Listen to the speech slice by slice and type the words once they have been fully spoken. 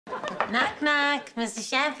Knock, knock. Mr.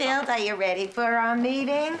 Sheffield, are you ready for our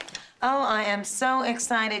meeting? Oh, I am so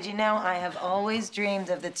excited. You know, I have always dreamed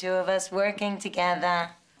of the two of us working together.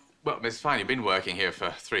 Well, Miss Fine, you've been working here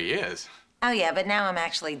for 3 years. Oh, yeah, but now I'm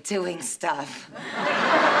actually doing stuff.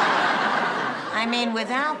 I mean,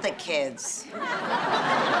 without the kids.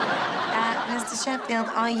 Mr. Sheffield,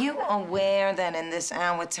 are you aware that in this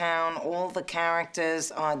our town, all the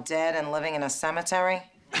characters are dead and living in a cemetery?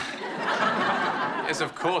 Yes,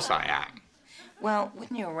 of course I am. Well,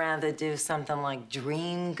 wouldn't you rather do something like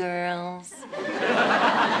Dream Girls?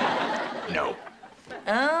 No.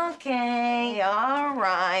 Okay, all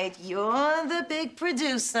right. You're the big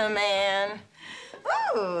producer, man.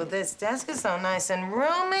 Ooh, this desk is so nice and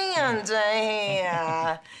roomy under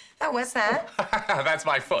here. Oh, what's that? That's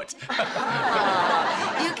my foot.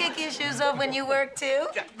 Oh, you kick your shoes off when you work, too?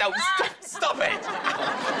 No, stop it!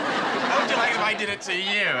 How would you like if I did it to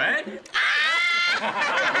you, eh?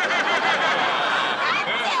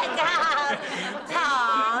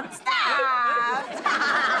 Tom, stop!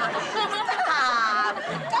 Stop!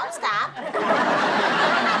 Don't stop.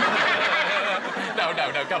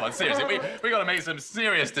 No, come on, seriously. We gotta make some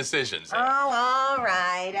serious decisions here. Oh, all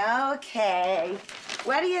right, okay.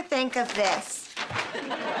 What do you think of this?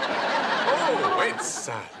 Oh, it's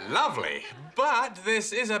lovely. But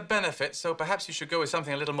this is a benefit, so perhaps you should go with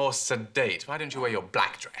something a little more sedate. Why don't you wear your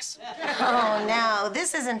black dress? Oh, no,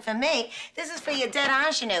 this isn't for me. This is for your dead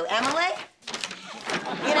ingenue, Emily.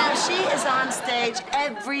 You know, she is on stage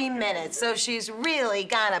every minute, so she's really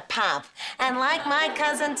gotta pop. And like my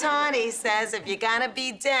cousin Tawny says, if you're gonna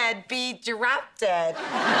be dead, be drop dead.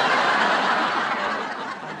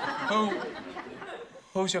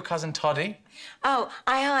 Who's your cousin Toddy? Oh,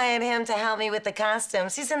 I hired him to help me with the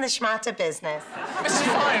costumes. He's in the schmatter business. It's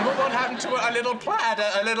fine. What happened to a little plaid,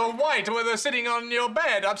 a little white, where they're sitting on your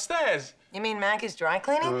bed upstairs? You mean Maggie's dry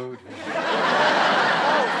cleaning? Oh,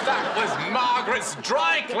 that was Margaret's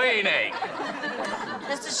dry cleaning!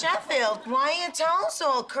 Mr. Sheffield, why are your toes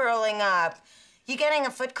all curling up? You getting a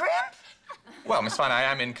foot cramp? Well, Miss Fine, I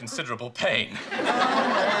am in considerable pain. Oh,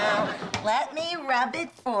 well, let me rub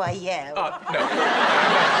it for you. Oh, no.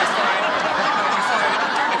 Miss Fine. Miss Fine.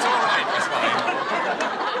 It's all right, Miss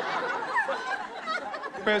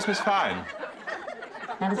Fine. Where's Miss Fine?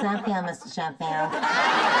 How does that feel, Mr. Sheffield?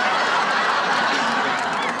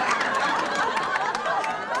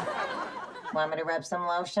 Want me to rub some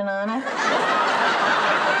lotion on it?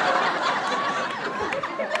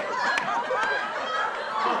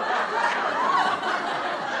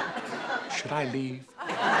 Should I leave?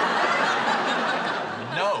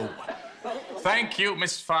 No. Thank you,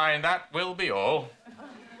 Miss Fine. That will be all.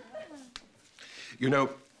 You know,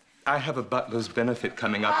 I have a butler's benefit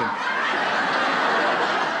coming up, and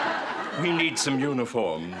we need some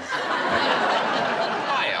uniforms.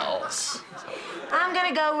 Miles. I'm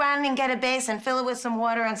gonna go run and get a basin, fill it with some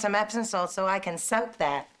water and some Epsom salt so I can soak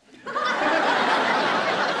that.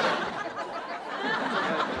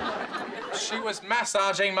 She was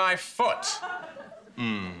massaging my foot.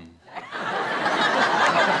 Miles,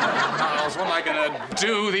 what am I gonna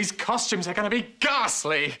do? These costumes are gonna be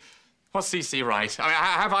ghastly. What's CC right? I mean,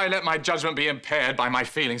 have I let my judgment be impaired by my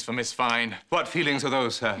feelings for Miss Fine? What feelings are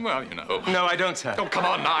those, sir? Well, you know. No, I don't, sir. Oh, come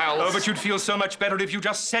on, Niles. Oh, but you'd feel so much better if you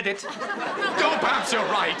just said it. Oh, perhaps you're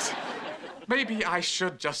right. Maybe I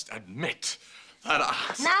should just admit that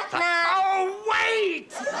Knock, knock. Oh,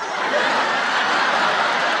 wait!